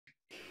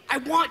I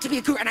want to be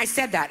a cougar. And I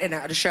said that in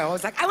a show. I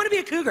was like, I want to be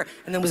a cougar.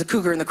 And then was a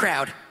cougar in the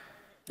crowd.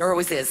 There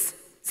always is.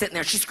 Sitting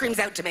there. She screams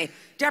out to me,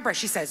 Debra,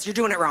 she says, you're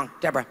doing it wrong,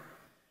 Debra.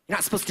 You're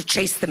not supposed to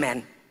chase the men.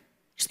 You're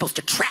supposed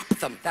to trap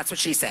them. That's what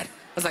she said.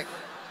 I was like,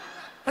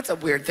 that's a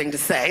weird thing to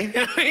say. You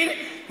know what I mean?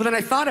 But then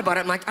I thought about it.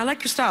 I'm like, I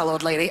like your style,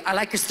 old lady. I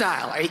like your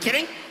style. Are you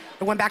kidding?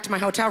 I went back to my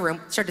hotel room,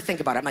 started to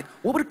think about it. I'm like,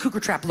 what would a cougar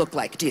trap look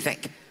like, do you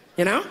think?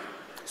 You know?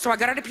 So I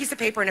got out a piece of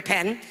paper and a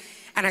pen,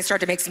 and I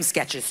started to make some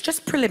sketches.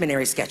 Just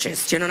preliminary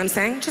sketches. Do you know what I'm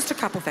saying? Just a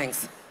couple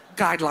things.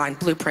 Guideline,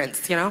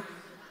 blueprints, you know?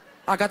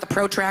 I got the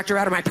protractor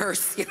out of my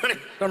purse. You know what I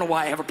mean? Don't know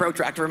why I have a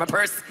protractor in my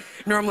purse.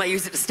 Normally I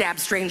use it to stab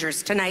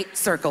strangers. Tonight,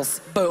 circles.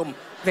 Boom.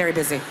 Very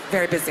busy.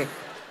 Very busy.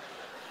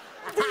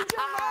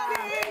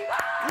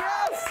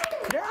 Yes!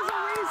 There's a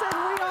reason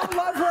we all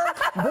love her.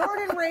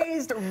 Born and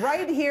raised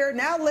right here,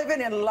 now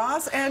living in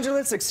Los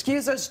Angeles.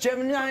 Excuse us,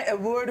 Gemini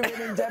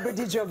Award-winning Debra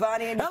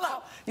DiGiovanni. And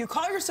hello. You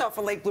call yourself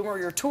a late bloomer.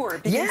 Your tour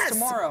begins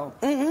tomorrow.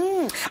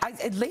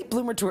 Late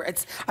bloomer tour.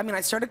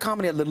 I started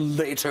comedy a little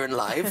later in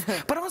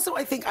life, but also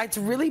I think it's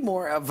really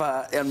more of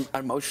an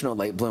emotional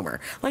late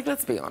bloomer. Like,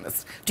 let's be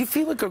honest. Do you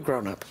feel like a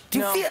grown-up? Do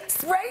you feel,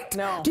 right?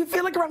 No. Do you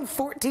feel like around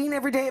 14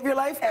 every day of your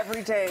life?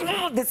 Every day.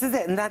 Oh, this is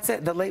it, and that's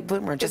it. The late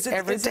bloomer, just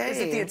every day. Is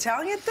it the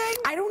Italian thing?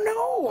 I don't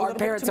know. Our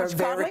parents are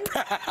very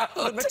proud. A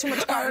little bit too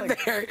much coddling.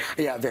 Very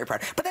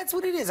proud. But that's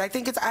what it is. I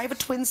think I have a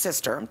twin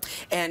sister,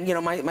 and you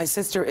know, my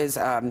sister is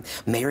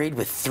married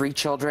with 3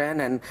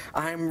 children, and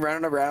I'm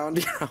running around.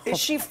 You know. Is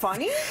she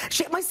funny?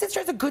 My sister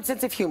has a good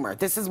sense of humor.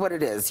 This is what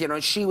it is. You know,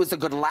 she was a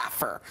good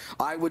laugher.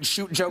 I would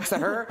shoot jokes at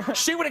her.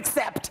 She would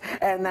accept,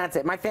 and that's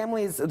it. My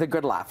family is the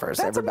good laughers.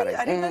 That's everybody.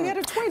 Amazing. I didn't know you had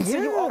a twin. So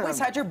you always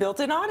had your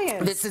built-in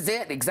audience. This is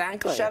it,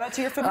 exactly. Shout out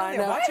to your family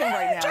watching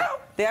right now. Joe.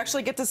 They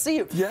actually get to see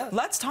you. Yeah.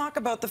 Let's talk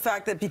about the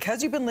fact that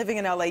because you've been living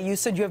in LA, you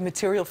said you have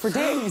material for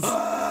days.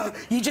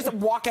 You just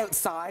walk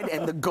outside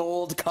and the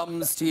gold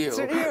comes to you.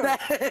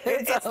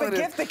 It's the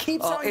gift that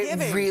keeps on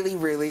giving. It really,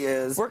 really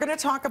is. We're going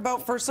to talk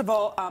about, first of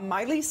all,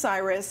 Miley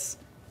Cyrus.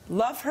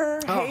 Love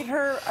her, hate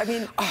her. I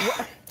mean,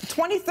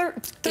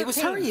 2013. It was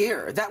her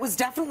year. That was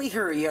definitely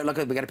her year. Look,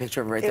 we got a picture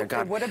of her right there.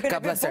 God, it would have been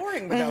a bit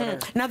boring without her.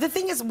 Now, the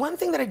thing is, one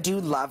thing that I do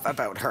love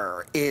about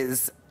her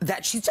is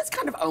that she's just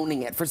kind of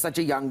owning it for such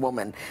a young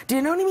woman. Do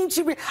you know what I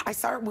mean? I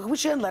saw her, was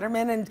she on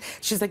Letterman? And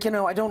she's like, you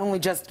know, I don't only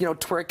just, you know,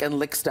 twerk and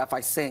lick stuff, I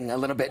sing a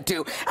little bit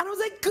too. And I was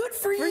like, good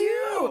for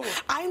you.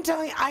 I'm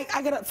telling you,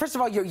 I gotta, first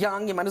of all, you're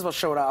young, you might as well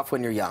show it off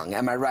when you're young,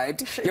 am I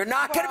right? You're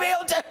not gonna be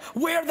able to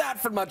wear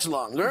that for much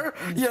longer,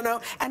 you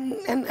know?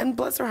 And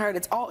bless her heart,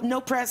 it's all, no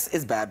press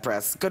is bad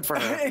press. Good for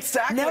her.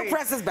 Exactly. No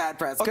press is bad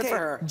press. Good for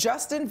her.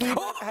 Justin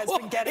Bieber has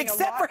been getting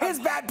except for his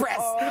bad press.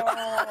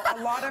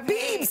 A lot of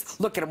Biebs.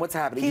 Look at him. What's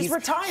happening? He's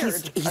retired.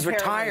 He's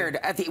retired.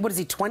 At the, what is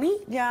he? 20?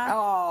 Yeah.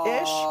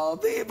 Oh,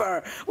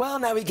 Bieber. Well,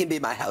 now he can be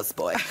my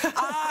houseboy.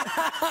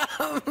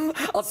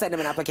 I'll send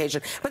him an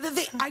application. But the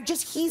thing,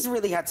 he's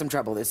really had some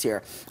trouble this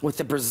year with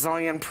the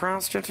Brazilian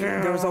prostitute.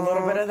 There was a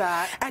little bit of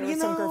that. And there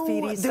was some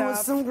graffiti stuff. There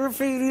was some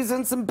graffitis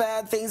and some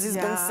bad things. He's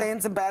been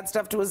saying some bad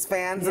stuff to his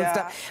fans and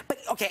stuff. But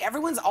okay,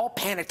 everyone's all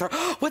panicked. They're,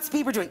 what's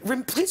Bieber doing?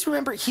 Please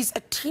remember, he's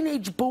a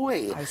teenage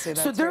boy. I say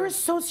that so they're a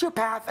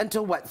sociopath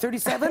until what,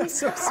 37?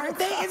 Aren't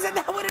they? Isn't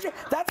that what it is?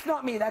 That's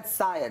not me. That's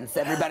science,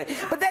 everybody.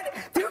 But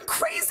they're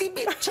crazy.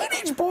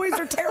 Teenage boys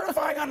are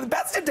terrifying on the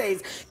best of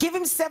days. Give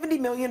him $70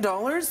 million.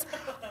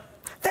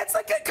 That's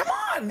like, come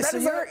on. So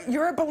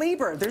you're a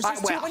believer. There's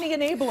just too many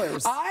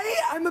enablers.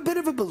 I'm a bit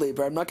of a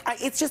believer. I'm like,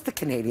 it's just the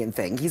Canadian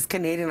thing. He's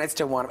Canadian. I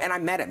still want him. And I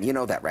met him. You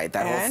know that, right?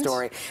 That whole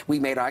story. We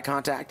made eye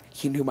contact.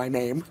 He knew my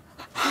name.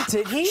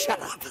 Did he? Shut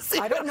up.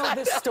 I don't know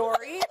this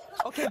story.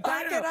 Okay,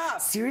 back it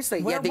up.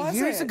 Seriously, Where was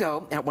years it?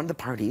 ago at one of the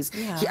parties,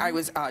 I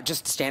was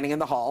just standing in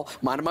the hall,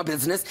 minding my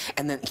business,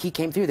 and then he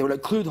came through. They were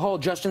like, clear the hall,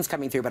 Justin's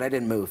coming through, but I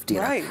didn't move. Do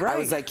you know? Right. I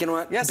was like, you know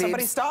what? Yeah,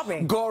 somebody stop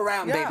me. Go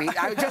around, baby.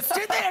 I just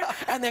stood there,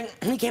 and then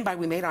he came by.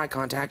 We made eye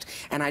contact,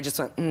 and I just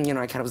went, you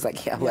know, I kind of was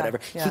like, yeah, whatever.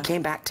 He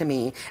came back to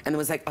me and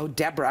was like, oh,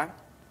 Debra.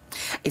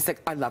 He's like,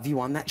 I love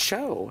you on that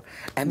show.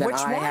 And then Which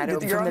I one? had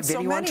him from the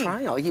video on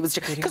trial. He was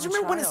because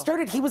remember when it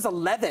started, he was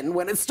 11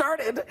 when it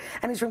started,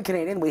 and he's from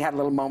Canadian. We had a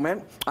little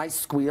moment. I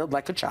squealed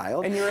like a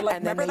child. And you were like,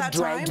 and then they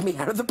dragged me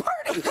out of the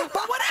party. But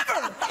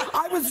whatever.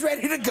 I was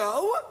ready to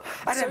go.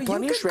 So you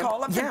could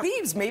call up the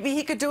Biebs. Maybe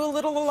he could do a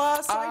little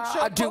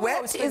sideshow a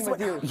duet is with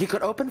you. You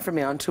could open for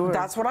me on tour.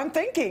 That's what I'm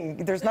thinking.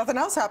 There's nothing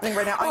else happening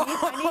right now.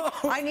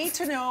 I need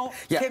to know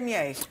Kim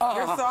Ye.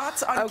 Your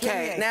thoughts on Kim Ye.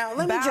 Okay, now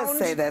let me just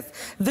say this.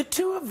 The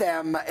two of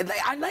them,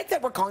 I like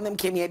that we're calling them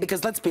Kim Ye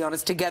because let's be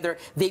honest, together,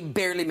 they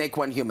barely make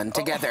one human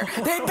together.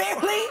 They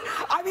barely,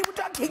 I mean, we're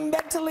talking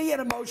mentally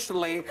and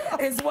emotionally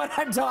is what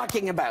I'm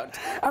talking about.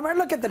 I mean,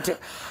 look at the two.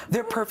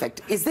 They're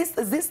perfect.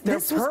 They're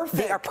perfect.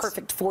 They are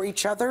perfect for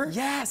each other.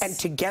 Yes. And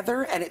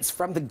together, and it's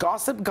from the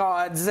gossip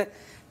gods.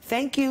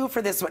 Thank you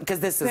for this one, because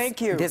this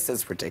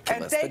is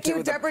ridiculous. And thank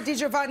you, Debra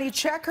DiGiovanni.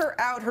 Check her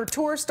out. Her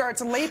tour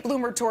starts, Late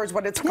Bloomer Tour is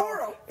what it's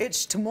called.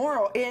 It's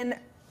tomorrow in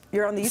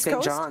You're on the East St.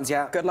 Coast? John's,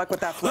 yeah. Good luck with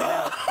that flight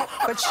out.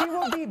 But she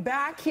will be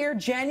back here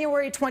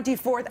January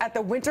 24th at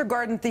the Winter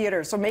Garden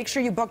Theatre. So make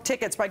sure you book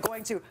tickets by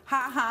going to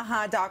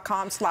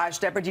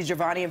hahaha.com/Debra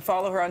DiGiovanni and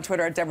follow her on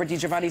Twitter at Debra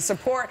DiGiovanni.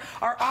 Support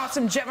our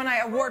awesome Gemini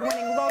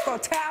award-winning local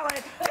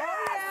talent. Oh,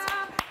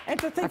 yeah. And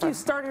to think you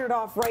started it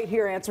off right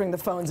here answering the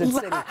phones in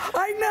City.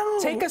 I know.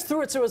 Take us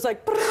through it so it was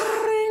like...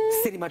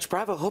 City Much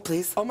Bravo, hold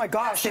please. Oh my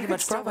gosh. City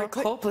Much Bravo,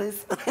 hold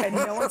please. And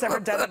no one's ever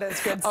done it as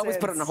good. Always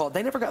put it on hold.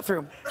 They never got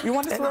through. You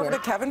want to throw over to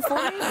Kevin for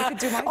me? You could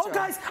do my job. Oh,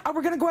 guys,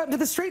 we're going to go out into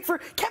the street for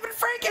Kevin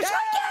Frankish.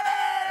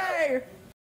 Hi, Kevin!